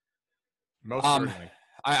yourself. Most certainly.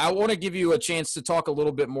 I want to give you a chance to talk a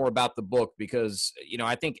little bit more about the book because,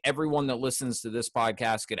 I think everyone that listens to this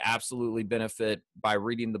podcast could absolutely benefit by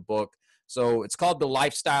reading the book. So it's called The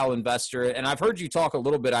Lifestyle Investor. And I've heard you talk a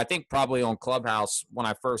little bit, I think probably on Clubhouse when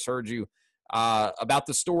I first heard you, about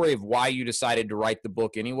the story of why you decided to write the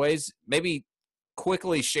book anyways. Maybe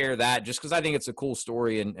quickly share that just because I think it's a cool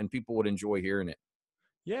story and people would enjoy hearing it.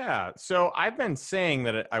 Yeah. So I've been saying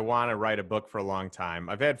that I want to write a book for a long time.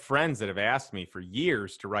 I've had friends that have asked me for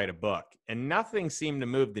years to write a book, and nothing seemed to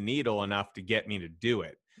move the needle enough to get me to do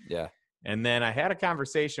it. Yeah. And then I had a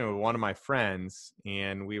conversation with one of my friends,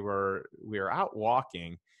 and we were out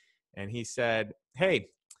walking, and he said, "Hey,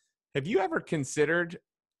 have you ever considered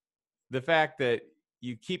the fact that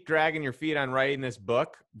you keep dragging your feet on writing this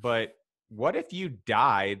book, but what if you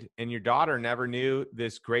died and your daughter never knew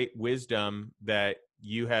this great wisdom that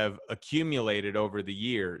you have accumulated over the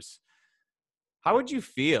years? How would you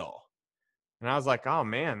feel?" And I was like, "Oh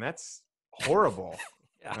man, that's horrible."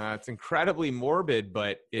 It's incredibly morbid,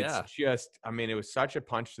 but it's just, I mean, it was such a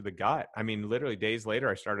punch to the gut. I mean, literally days later,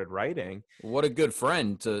 I started writing. What a good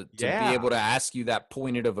friend to be able to ask you that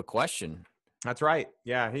pointed of a question. That's right.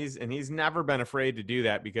 Yeah. He's never been afraid to do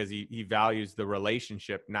that because he values the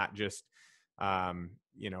relationship, not just,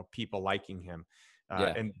 people liking him.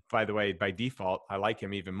 And by the way, by default, I like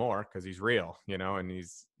him even more because he's real, and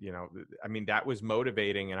he's, I mean, that was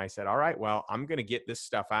motivating. And I said, all right, well, I'm going to get this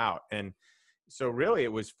stuff out. And so really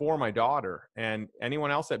it was for my daughter, and anyone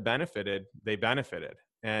else that benefited, they benefited.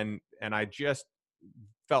 And I just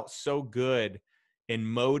felt so good and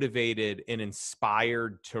motivated and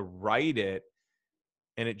inspired to write it.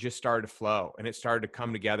 And it just started to flow, and it started to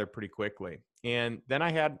come together pretty quickly. And then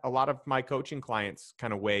I had a lot of my coaching clients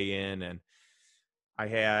kind of weigh in, and I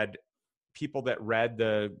had people that read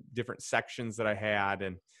the different sections that I had.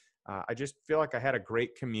 And I just feel like I had a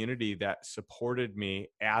great community that supported me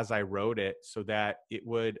as I wrote it so that it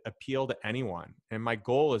would appeal to anyone. And my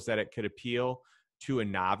goal is that it could appeal to a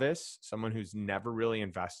novice, someone who's never really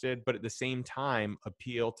invested, but at the same time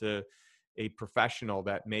appeal to a professional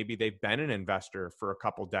that maybe they've been an investor for a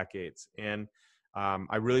couple decades. And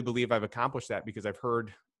I really believe I've accomplished that because I've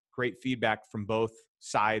heard great feedback from both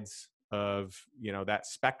sides of, that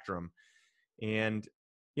spectrum. And,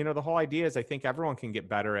 the whole idea is I think everyone can get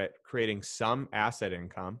better at creating some asset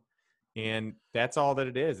income. And that's all that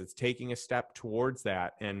it is. It's taking a step towards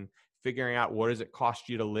that and figuring out what does it cost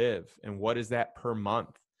you to live and what is that per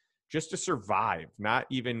month just to survive, not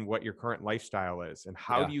even what your current lifestyle is. And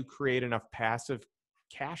how do you create enough passive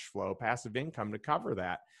cash flow, passive income to cover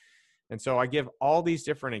that? And so I give all these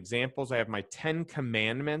different examples. I have my 10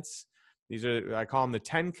 commandments. These are, I call them the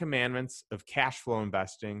 10 commandments of cash flow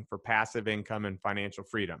investing for passive income and financial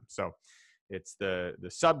freedom. So it's the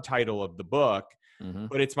subtitle of the book,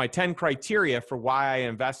 but it's my 10 criteria for why I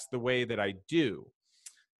invest the way that I do.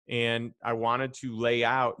 And I wanted to lay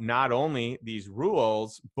out not only these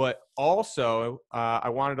rules, but also I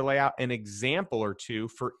wanted to lay out an example or two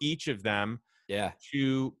for each of them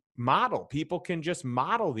to model. People can just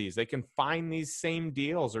model these. They can find these same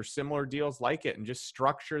deals or similar deals like it and just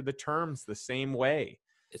structure the terms the same way.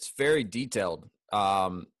 It's very detailed.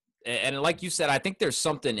 And like you said, I think there's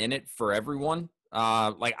something in it for everyone.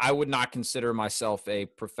 Like I would not consider myself a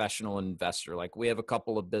professional investor. Like we have a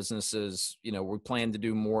couple of businesses, we plan to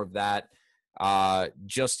do more of that.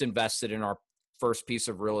 Just invested in our first piece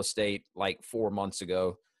of real estate like 4 months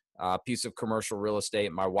ago. Piece of commercial real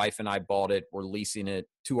estate. My wife and I bought it. We're leasing it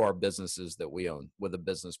to our businesses that we own with a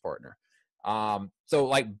business partner. So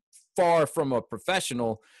like far from a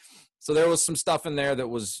professional. So there was some stuff in there that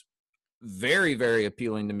was very, very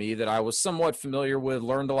appealing to me that I was somewhat familiar with,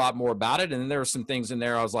 learned a lot more about it. And then there were some things in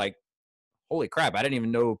there I was like, holy crap, I didn't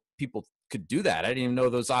even know people could do that. I didn't even know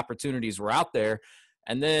those opportunities were out there.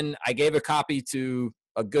 And then I gave a copy to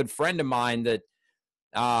a good friend of mine that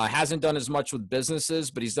hasn't done as much with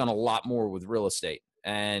businesses, but he's done a lot more with real estate.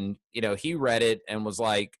 And, he read it and was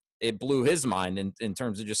like, it blew his mind in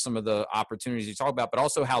terms of just some of the opportunities you talk about, but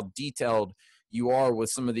also how detailed you are with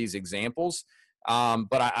some of these examples.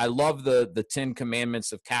 But I love the 10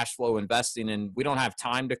 commandments of cash flow investing, and we don't have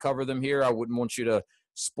time to cover them here. I wouldn't want you to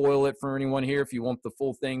spoil it for anyone here. If you want the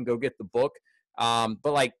full thing, go get the book. But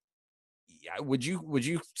like, would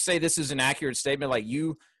you say this is an accurate statement? Like,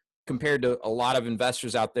 you, compared to a lot of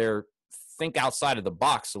investors out there, think outside of the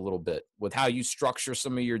box a little bit with how you structure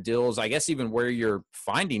some of your deals, I guess even where you're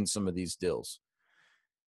finding some of these deals.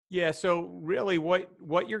 Yeah. So really what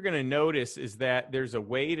you're going to notice is that there's a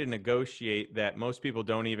way to negotiate that most people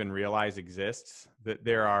don't even realize exists, that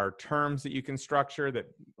there are terms that you can structure that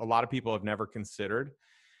a lot of people have never considered.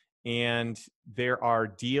 And there are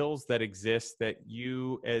deals that exist that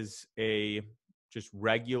you, as a just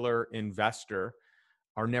regular investor,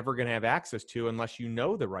 are never going to have access to unless you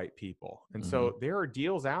know the right people. And so there are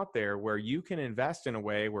deals out there where you can invest in a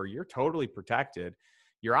way where you're totally protected.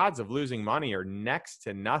 Your odds of losing money are next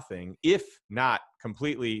to nothing, if not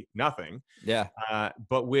completely nothing. Yeah.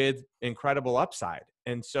 But with incredible upside.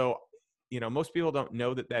 And so, most people don't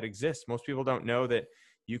know that that exists. Most people don't know that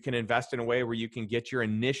you can invest in a way where you can get your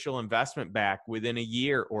initial investment back within a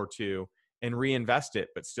year or two and reinvest it,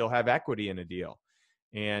 but still have equity in a deal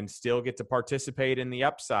and still get to participate in the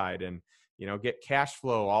upside and, get cash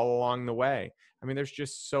flow all along the way. I mean, there's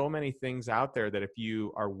just so many things out there that if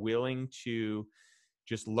you are willing to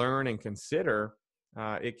just learn and consider,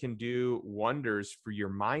 it can do wonders for your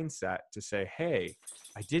mindset to say, hey,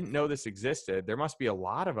 I didn't know this existed. There must be a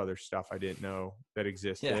lot of other stuff I didn't know that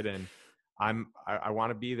existed. Yeah. And I want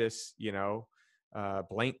to be this,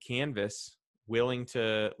 blank canvas, willing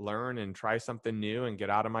to learn and try something new and get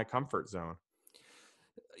out of my comfort zone.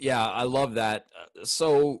 Yeah, I love that.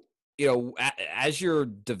 So, as you're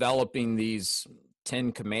developing these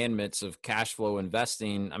 10 commandments of cash flow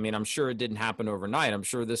investing, I mean, I'm sure it didn't happen overnight. I'm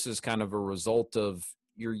sure this is kind of a result of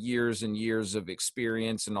your years and years of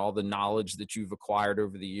experience and all the knowledge that you've acquired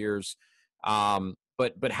over the years.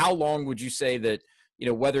 But how long would you say that,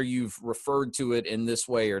 whether you've referred to it in this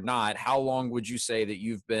way or not, how long would you say that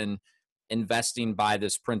you've been investing by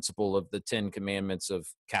this principle of the 10 commandments of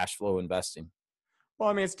cash flow investing? Well,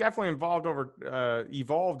 I mean, it's definitely evolved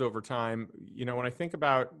over time. When I think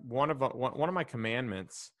about one of my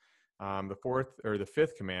commandments, the fourth or the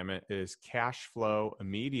fifth commandment is cash flow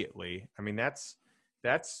immediately. I mean, that's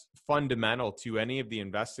fundamental to any of the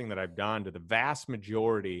investing that I've done, to the vast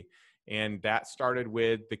majority. And that started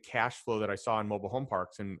with the cash flow that I saw in mobile home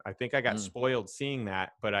parks. And I think I got spoiled seeing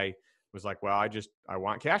that, but I was like, well, I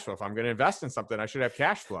want cash flow. If I'm going to invest in something, I should have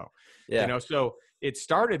cash flow. Yeah. So it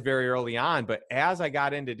started very early on, but as I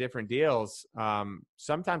got into different deals,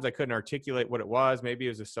 sometimes I couldn't articulate what it was. Maybe it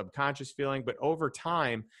was a subconscious feeling, but over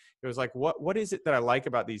time it was like, what is it that I like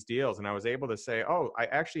about these deals? And I was able to say, oh, I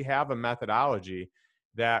actually have a methodology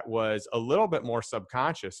that was a little bit more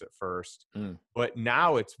subconscious at first, but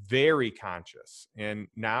now it's very conscious. And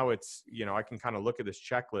now it's, I can kind of look at this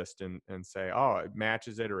checklist and say, oh, it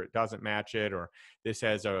matches it, or it doesn't match it, or this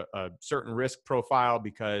has a certain risk profile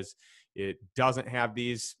because it doesn't have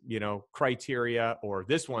these, criteria, or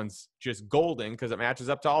this one's just golden because it matches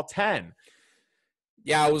up to all 10.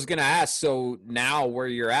 Yeah, I was going to ask, so now where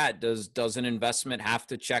you're at, does an investment have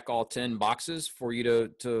to check all 10 boxes for you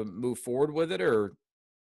to move forward with it, or?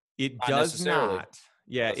 It does not.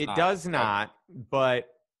 Yeah, it does not. But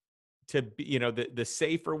to be, the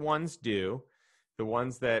safer ones do. The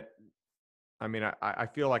ones that, I mean, I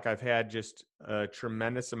feel like I've had just a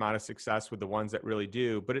tremendous amount of success with the ones that really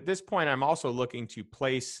do. But at this point, I'm also looking to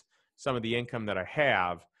place some of the income that I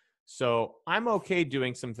have. So I'm okay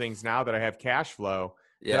doing some things now that I have cash flow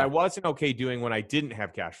that I wasn't okay doing when I didn't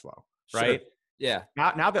have cash flow, right? Sure. Yeah.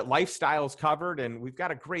 Now that lifestyle is covered and we've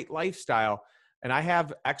got a great lifestyle, and I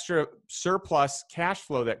have extra surplus cash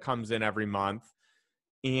flow that comes in every month,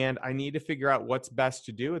 and I need to figure out what's best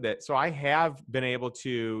to do with it. So I have been able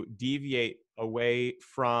to deviate away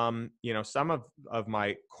from, some of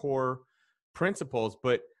my core principles,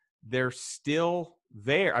 but they're still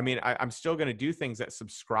there. I mean, I'm still going to do things that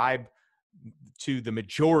subscribe to the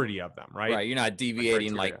majority of them, right? Right. You're not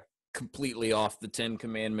deviating like completely off the 10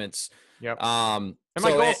 commandments. Yep. And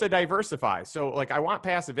my goal is to diversify. So like, I want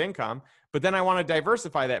passive income, but then I want to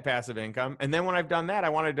diversify that passive income. And then when I've done that, I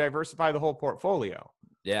want to diversify the whole portfolio.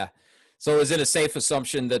 Yeah. So is it a safe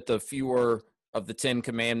assumption that the fewer of the 10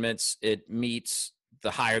 commandments it meets,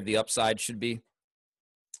 the higher the upside should be?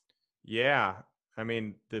 Yeah. I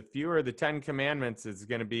mean, the fewer the 10 commandments is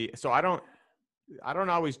going to be, so I don't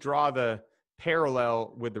always draw the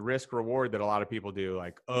parallel with the risk reward that a lot of people do.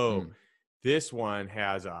 Like, this one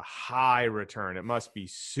has a high return, it must be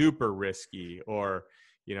super risky, or,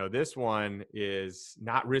 This one is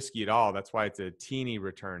not risky at all. That's why it's a teeny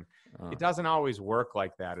return. It Uh, doesn't always work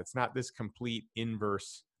like that. It's not this complete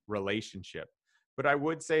inverse relationship. But I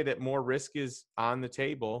would say that more risk is on the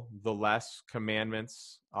table, the less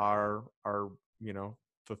commandments are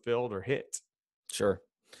fulfilled or hit. sure.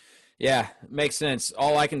 Yeah, makes sense.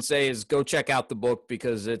 All I can say is go check out the book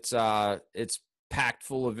because it's packed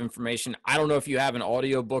full of information. I don't know if you have an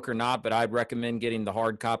audio book or not, but I'd recommend getting the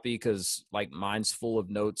hard copy because like mine's full of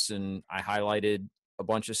notes and I highlighted a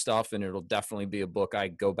bunch of stuff, and it'll definitely be a book I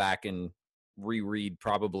go back and reread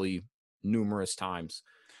probably numerous times.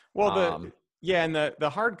 Well, Um, and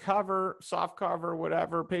the hardcover, soft cover,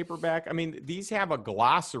 whatever, paperback. I mean, these have a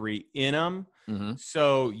glossary in them, mhm.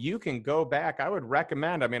 so you can go back. I would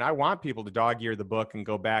recommend. I mean, I want people to dog ear the book and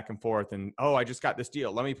go back and forth. And I just got this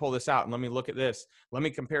deal. Let me pull this out and let me look at this. Let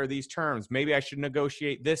me compare these terms. Maybe I should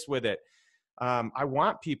negotiate this with it. I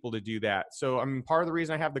want people to do that. So, I mean, part of the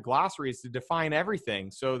reason I have the glossary is to define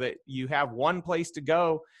everything so that you have one place to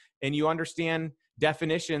go and you understand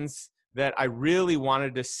definitions that I really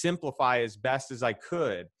wanted to simplify as best as I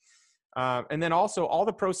could. And then also all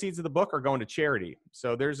the proceeds of the book are going to charity.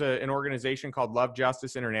 So there's an organization called Love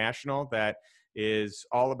Justice International that is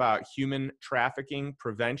all about human trafficking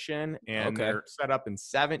prevention. And Okay. they're set up in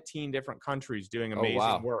 17 different countries doing Oh, amazing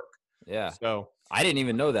wow. work. Yeah. So I didn't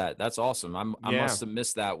even know that. That's awesome. I yeah. must have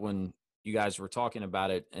missed that when you guys were talking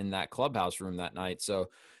about it in that clubhouse room that night. So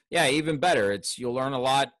yeah, even better. You'll learn a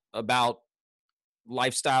lot about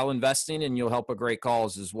lifestyle investing and you'll help a great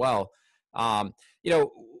cause as well. Um, you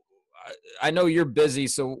know, I know you're busy,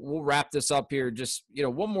 so we'll wrap this up here. Just,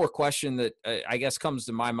 one more question that I guess comes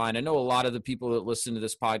to my mind. I know a lot of the people that listen to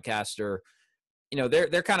this podcast are,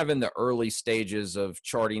 they're kind of in the early stages of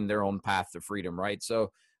charting their own path to freedom, right?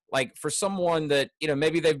 So like for someone that,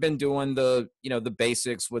 maybe they've been doing the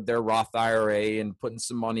basics with their Roth IRA and putting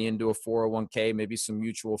some money into a 401k, maybe some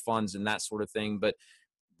mutual funds and that sort of thing, but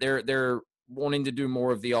they're wanting to do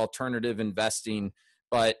more of the alternative investing,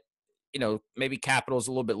 but maybe capital is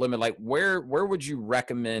a little bit limited. Like where would you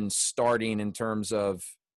recommend starting in terms of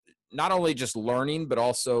not only just learning, but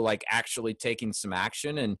also like actually taking some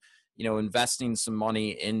action and, investing some money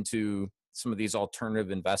into some of these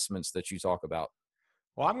alternative investments that you talk about?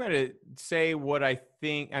 Well, I'm going to say what I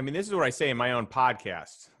think. I mean, this is what I say in my own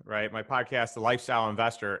podcast, right? My podcast, The Lifestyle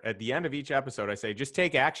Investor. At the end of each episode, I say, just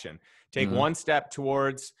take action. Take Mhm. one step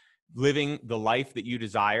towards living the life that you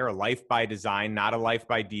desire, a life by design, not a life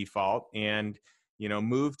by default, and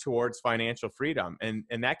move towards financial freedom. And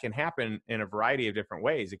that can happen in a variety of different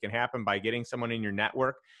ways. It can happen by getting someone in your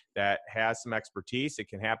network that has some expertise. It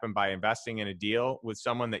can happen by investing in a deal with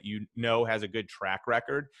someone that has a good track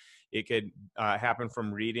record. It could happen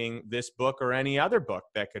from reading this book or any other book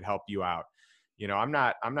that could help you out. I'm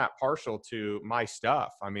not partial to my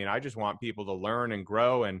stuff. I mean, I just want people to learn and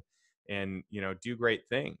grow and do great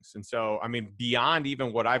things. And so, I mean, beyond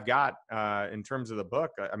even what I've got in terms of the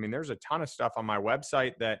book, I mean, there's a ton of stuff on my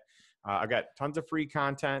website that I've got tons of free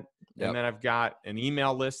content. Yep. And then I've got an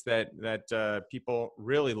email list that people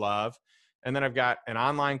really love. And then I've got an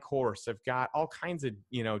online course. I've got all kinds of,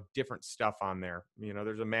 different stuff on there.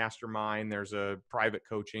 There's a mastermind, there's a private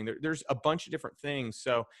coaching, there's a bunch of different things.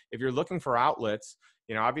 So if you're looking for outlets,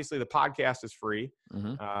 obviously the podcast is free.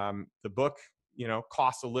 Mm-hmm. The book,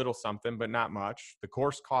 costs a little something, but not much. The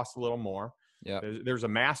course costs a little more. Yeah. There's a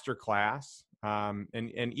master class. And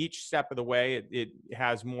each step of the way, it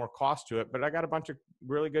has more cost to it, but I got a bunch of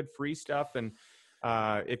really good free stuff. And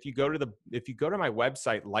if you go to my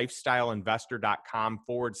website,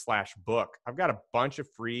 lifestyleinvestor.com/book, I've got a bunch of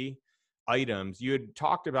free items. You had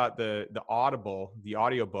talked about the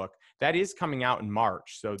audiobook that is coming out in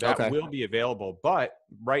March. So that will be available. But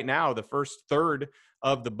right now, the first third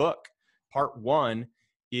of the book, part 1,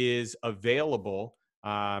 is available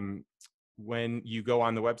when you go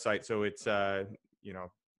on the website. So it's, I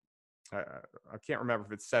can't remember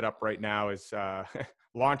if it's set up right now as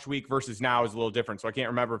launch week versus now is a little different. So I can't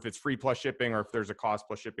remember if it's free plus shipping or if there's a cost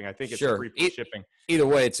plus shipping. I think it's free plus shipping. Either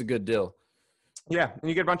way, it's a good deal. Yeah. And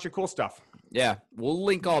you get a bunch of cool stuff. Yeah. We'll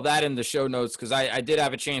link all that in the show notes because I did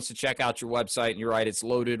have a chance to check out your website, and you're right. It's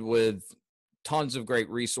loaded with tons of great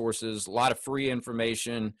resources, a lot of free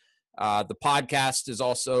information. The podcast is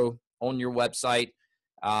also on your website.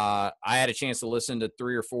 I had a chance to listen to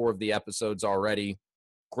 3 or 4 of the episodes already.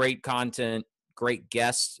 Great content, great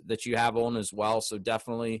guests that you have on as well. So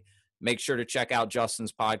definitely make sure to check out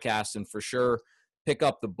Justin's podcast and for sure pick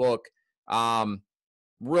up the book.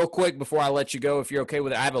 Real quick before I let you go, if you're okay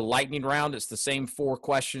with it, I have a lightning round. It's the same 4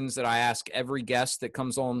 questions that I ask every guest that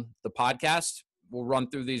comes on the podcast. We'll run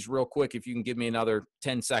through these real quick if you can give me another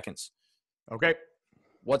 10 seconds. Okay.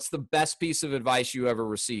 What's the best piece of advice you ever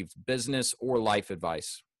received, business or life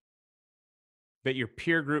advice? That your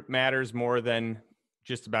peer group matters more than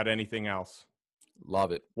just about anything else.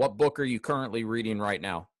 Love it. What book are you currently reading right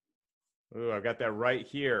now? Ooh, I've got that right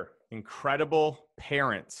here. Incredible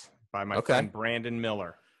Parents by my Okay. friend Brandon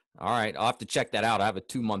Miller. All right. I'll have to check that out. I have a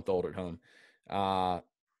 2-month-old at home.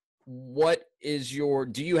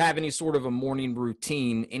 Do you have any sort of a morning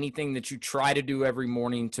routine, anything that you try to do every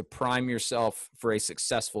morning to prime yourself for a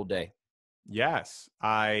successful day? Yes,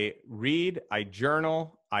 I read, I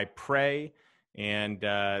journal, I pray, and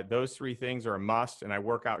those three things are a must. And I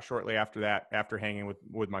work out shortly after that, after hanging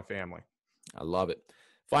with my family. I love it.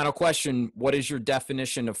 Final question. What is your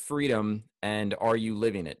definition of freedom, and are you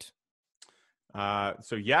living it?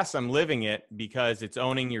 So yes, I'm living it because it's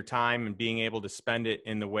owning your time and being able to spend it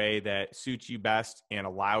in the way that suits you best and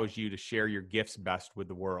allows you to share your gifts best with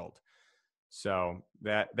the world. So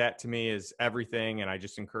that to me is everything. And I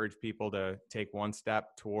just encourage people to take one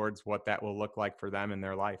step towards what that will look like for them in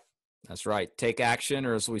their life. That's right. Take action,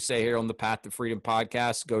 or as we say here on the Path to Freedom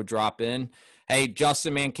podcast, go drop in. Hey,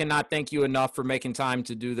 Justin, man, cannot thank you enough for making time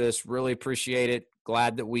to do this. Really appreciate it.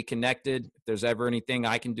 Glad that we connected. If there's ever anything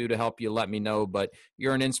I can do to help you, let me know. But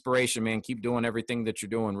you're an inspiration, man. Keep doing everything that you're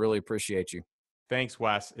doing. Really appreciate you. Thanks,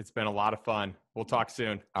 Wes. It's been a lot of fun. We'll talk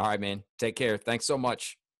soon. All right, man. Take care. Thanks so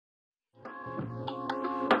much.